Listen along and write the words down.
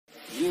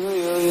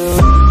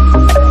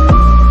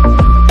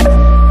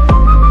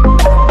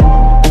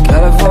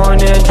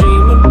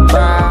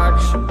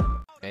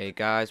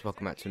guys,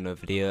 welcome back to another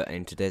video, and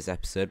in today's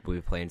episode we'll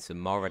be playing some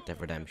more Red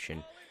Dead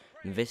Redemption,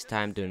 and this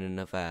time doing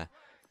another,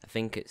 I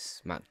think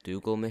it's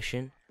MacDougal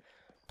mission.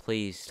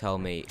 Please tell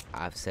me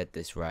I've said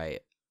this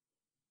right.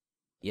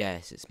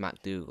 Yes, it's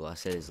MacDougal, I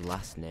said his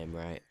last name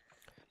right.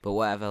 But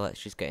whatever,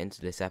 let's just get into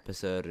this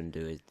episode and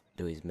do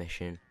his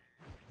mission.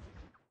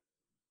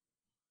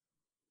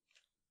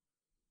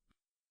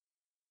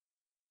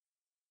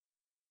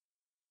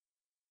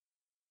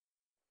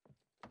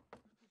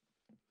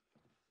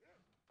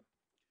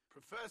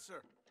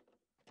 Professor!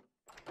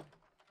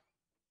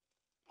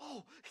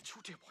 Oh, it's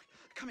you, dear boy.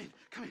 Come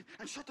in,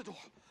 and shut the door.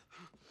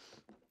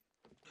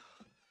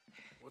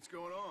 What's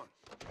going on?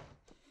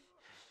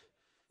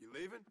 You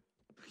leaving?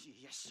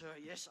 Yes, sir,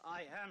 yes,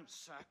 I am,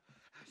 sir.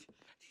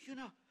 You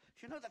know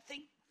the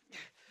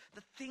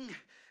thing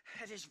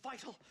that is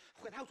vital,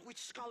 without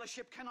which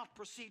scholarship cannot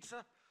proceed,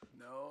 sir?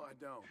 No, I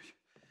don't.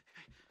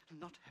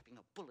 Not having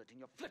a bullet in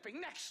your flipping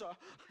neck, sir.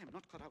 I am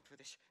not cut out for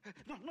this.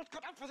 Not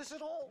cut out for this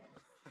at all.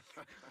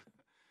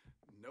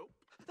 Nope.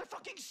 They're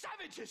fucking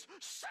savages!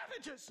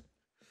 Savages!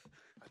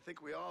 I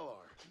think we all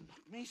are. Not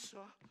me, sir.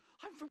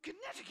 I'm from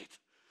Connecticut.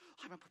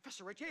 I'm a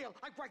professor at Yale.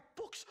 I write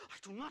books. I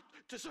do not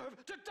deserve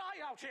to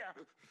die out here.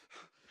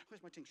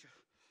 Where's my tincture?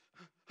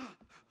 Oh,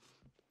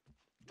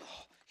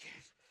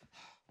 yes.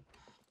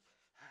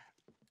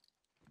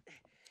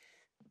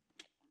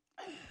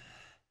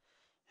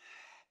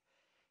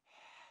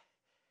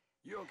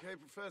 You okay,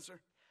 Professor?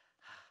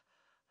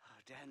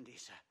 Oh, dandy,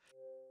 sir.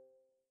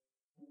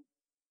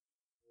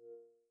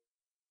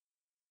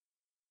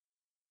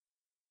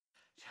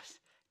 Just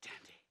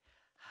dandy.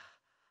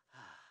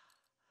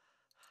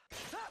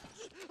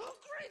 Oh,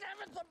 great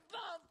heavens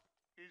above!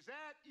 Is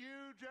that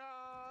you,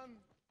 John?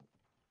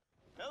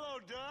 Hello,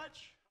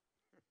 Dutch.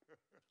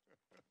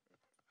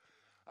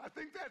 I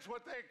think that's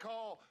what they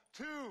call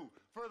two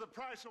for the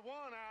price of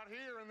one out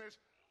here in this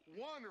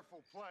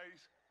wonderful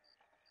place.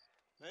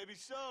 Maybe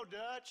so,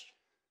 Dutch.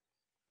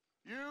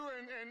 You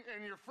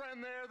and your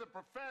friend there, the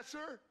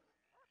professor,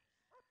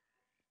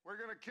 we're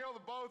gonna kill the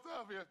both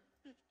of you.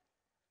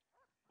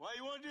 Why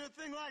you want to do a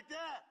thing like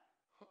that?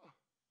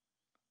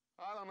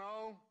 I don't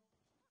know.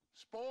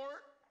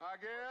 Sport, I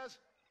guess.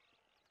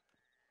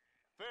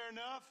 Fair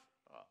enough.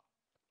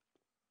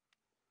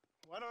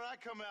 Why don't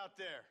I come out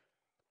there?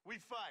 We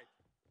fight.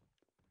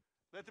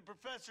 Let the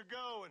professor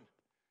go and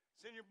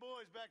send your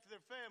boys back to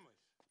their families.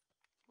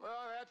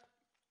 Well,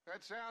 that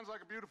sounds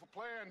like a beautiful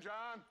plan,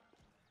 John.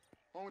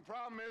 Only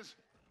problem is,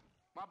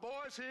 my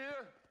boys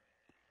here,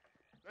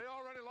 they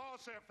already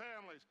lost their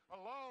families a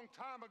long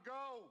time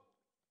ago.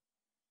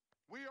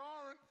 We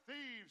aren't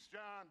thieves,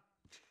 John.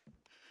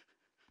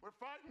 We're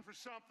fighting for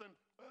something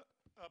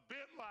a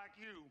bit like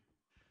you.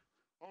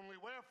 Only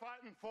we're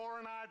fighting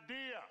for an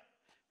idea,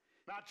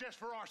 not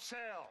just for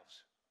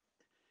ourselves.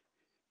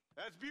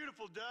 That's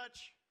beautiful,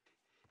 Dutch.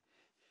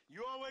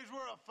 You always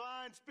were a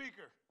fine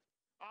speaker.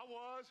 I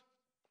was.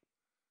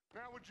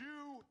 Now, would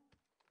you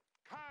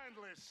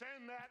kindly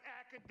send that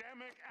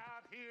academic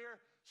out here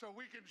so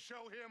we can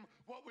show him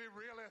what we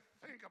really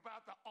think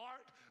about the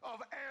art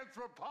of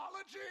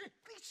anthropology?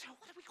 Please, sir,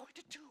 what are we going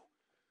to do?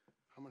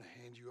 I'm gonna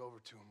hand you over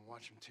to him and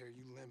watch him tear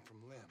you limb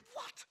from limb.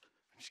 What?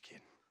 I'm just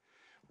kidding.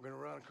 We're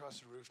gonna run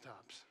across the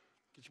rooftops.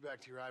 Get you back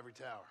to your ivory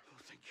tower. Oh,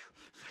 thank you.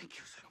 Thank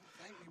you, sir.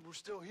 Thank me, we're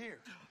still here.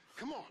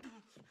 Come on.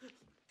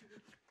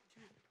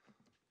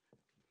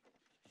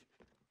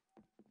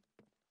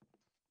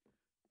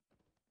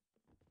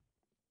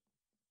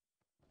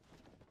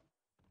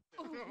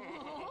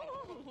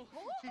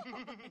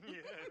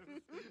 Yes.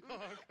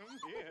 Oh, come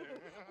here.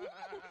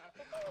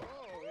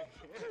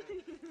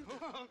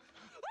 Oh,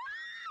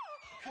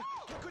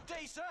 Good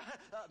day, sir.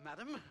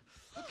 Madam.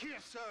 Look here,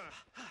 sir.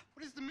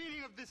 What is the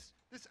meaning of this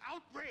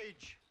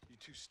outrage? You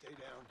two stay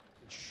down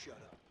and shut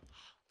up.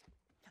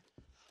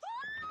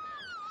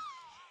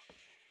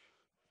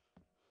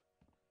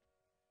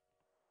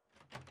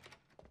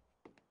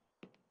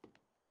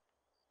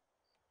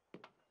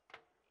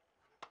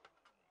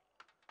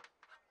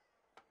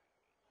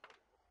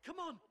 Come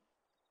on.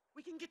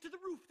 We can get to the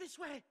roof this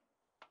way.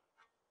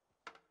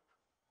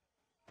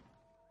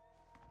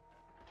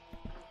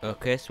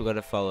 Okay, so we're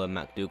gonna follow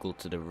MacDougal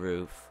to the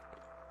roof,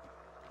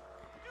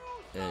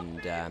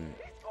 and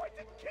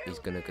he's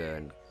gonna go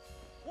and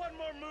One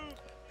more move,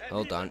 and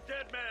hold he's on. a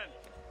dead man.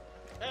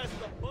 As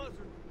the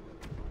buzzer.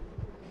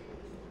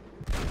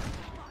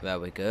 There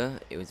we go.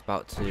 He was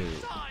about to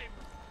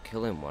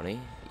kill him, wasn't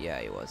he? Yeah,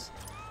 he was.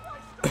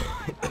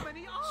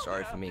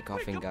 Sorry for me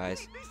coughing,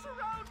 guys.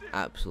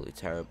 Absolutely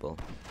terrible.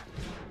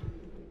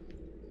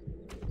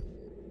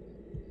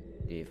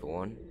 The other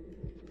one.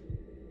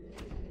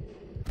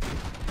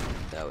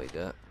 There we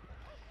go.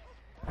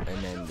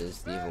 And then there's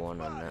the other one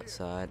on that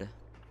side.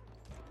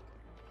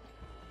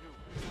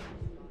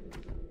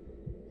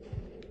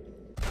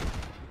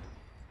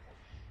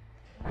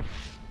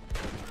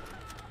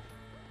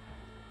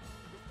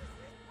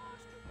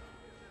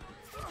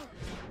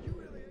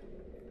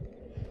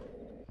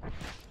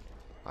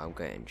 I'm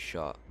getting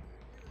shot.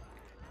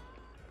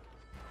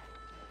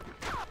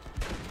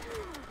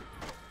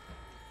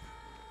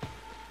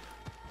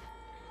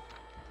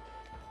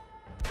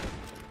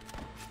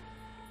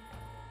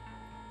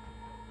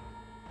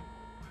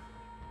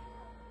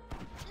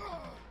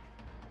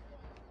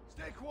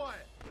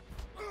 quiet.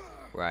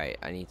 Right,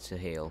 I need to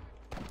heal.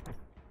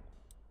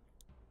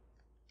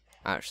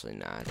 Actually,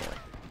 nah, I don't.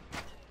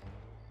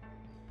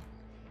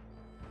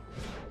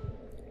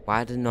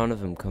 Why did none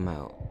of them come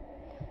out?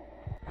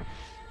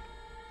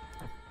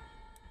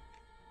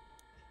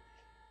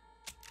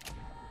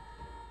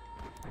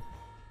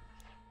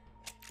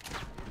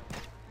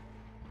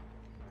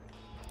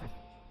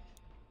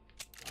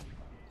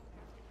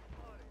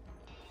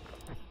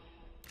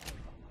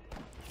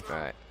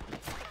 Right.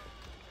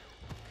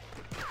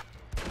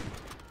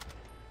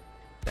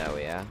 There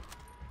we are.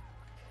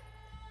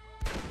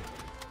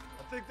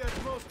 I think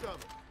that's most of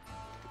it.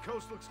 The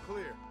coast looks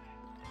clear.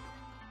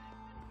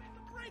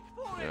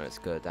 Now let's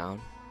go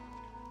down.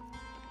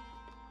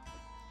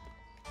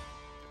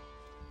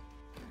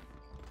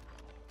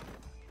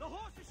 The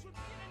horses should be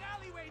in an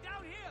alleyway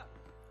down here.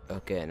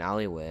 Okay, an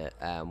alleyway.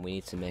 We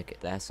need to make it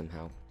there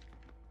somehow.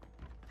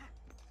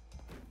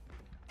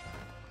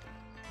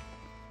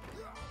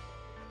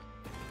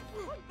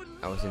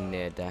 I was in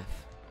near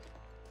death.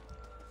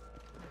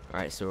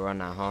 Right, so we're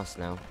on our horse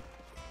now.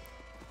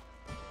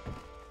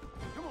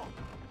 Come on.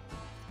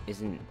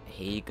 Isn't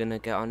he gonna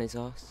get on his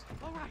horse?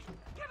 All right,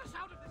 get us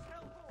out of this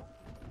hellhole.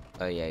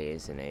 Oh yeah, he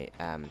is, isn't he?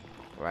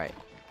 Right.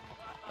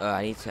 Oh,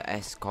 I need to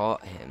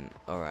escort him.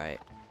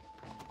 Alright.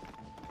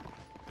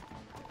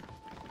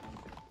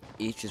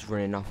 He's just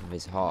running off of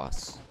his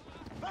horse.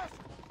 Faster.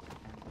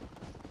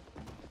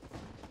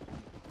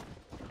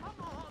 Come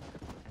on.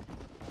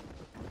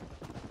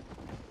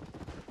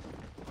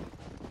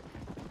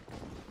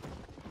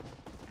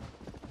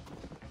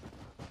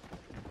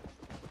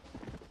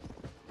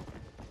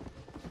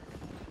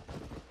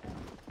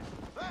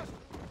 Faster.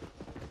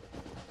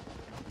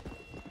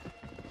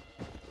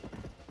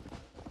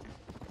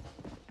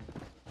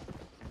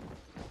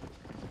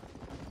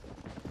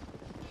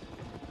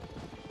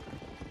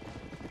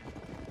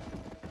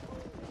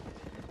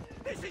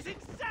 This is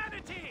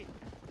insanity.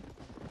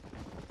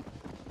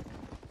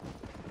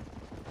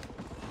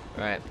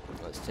 Right,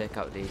 let's take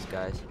out these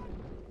guys.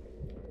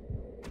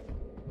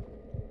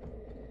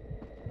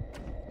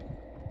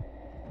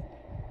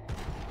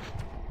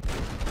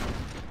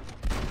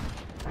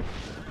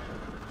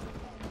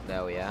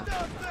 There we are.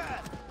 Stop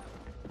that.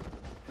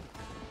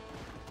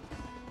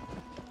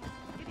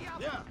 Giddy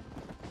up. Yeah.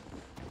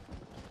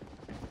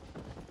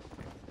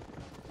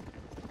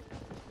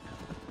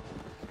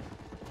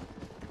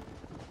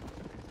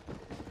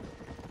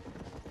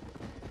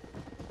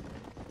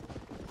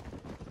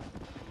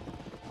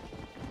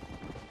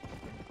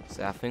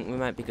 So I think we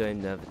might be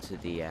going over to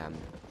the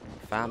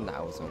farm that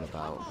I was on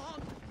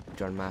about.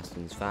 John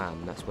Marston's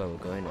farm. That's where we're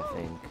going, I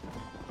think.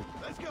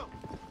 Let's go.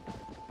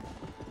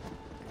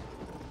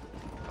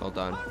 Hold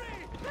on. Hurry!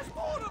 There's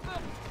more of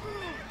them.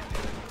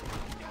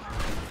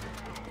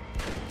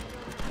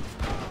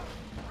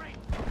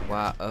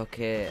 Wow,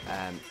 okay,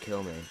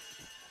 kill me.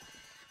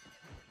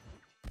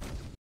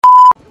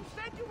 You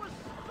said you were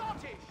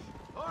Scottish.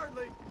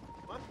 Hardly.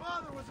 My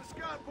father was a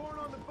Scot born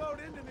on the boat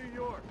into New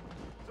York.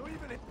 So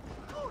even if...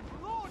 Good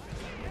Lord.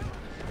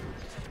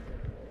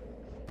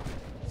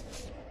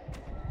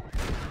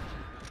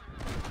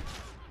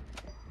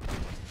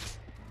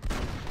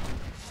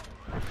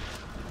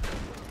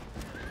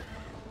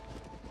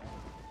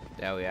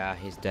 There we are,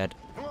 he's dead.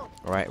 Come on.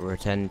 Alright, we're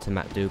returning to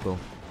MacDougal.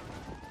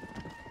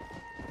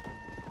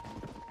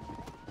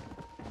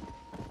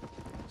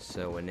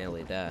 So we're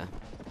nearly there.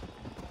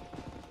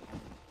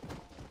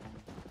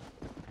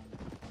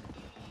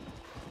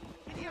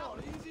 Giddy Come up.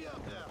 on, easy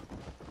up now.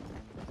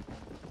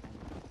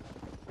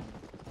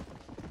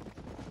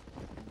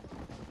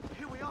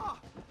 Here we are.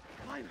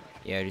 Finally.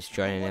 Yeah, just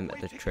joining him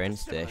at the train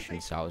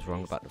station, so I was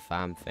wrong about the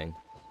farm thing.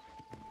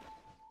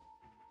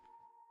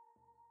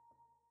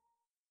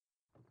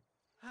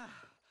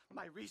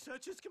 My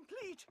research is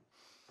complete.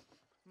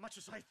 Much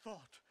as I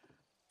thought.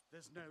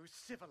 There's no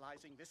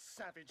civilizing this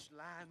savage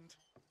land.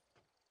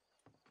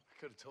 I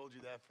could have told you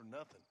that for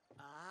nothing.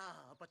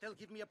 Ah, but they'll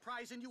give me a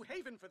prize in New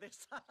Haven for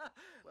this.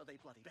 Well, they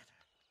bloody better.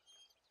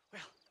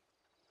 Well,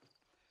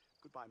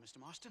 goodbye, Mr.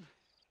 Marston.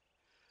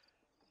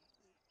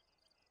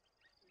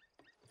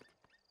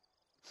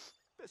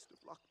 Best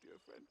of luck, dear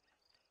friend.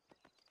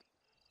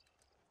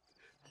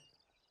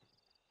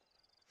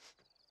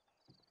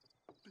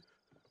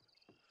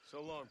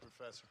 So long,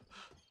 Professor.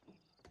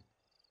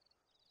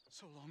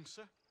 So long,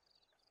 sir.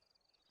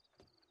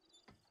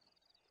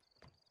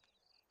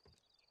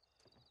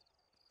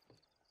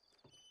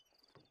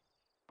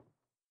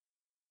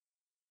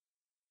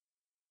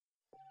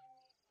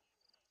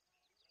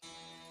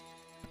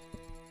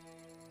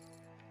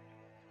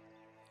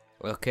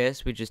 Okay,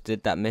 so we just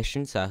did that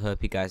mission, so I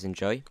hope you guys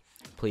enjoy.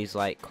 Please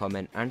like,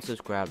 comment, and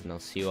subscribe, and I'll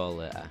see you all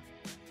later.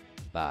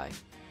 Bye.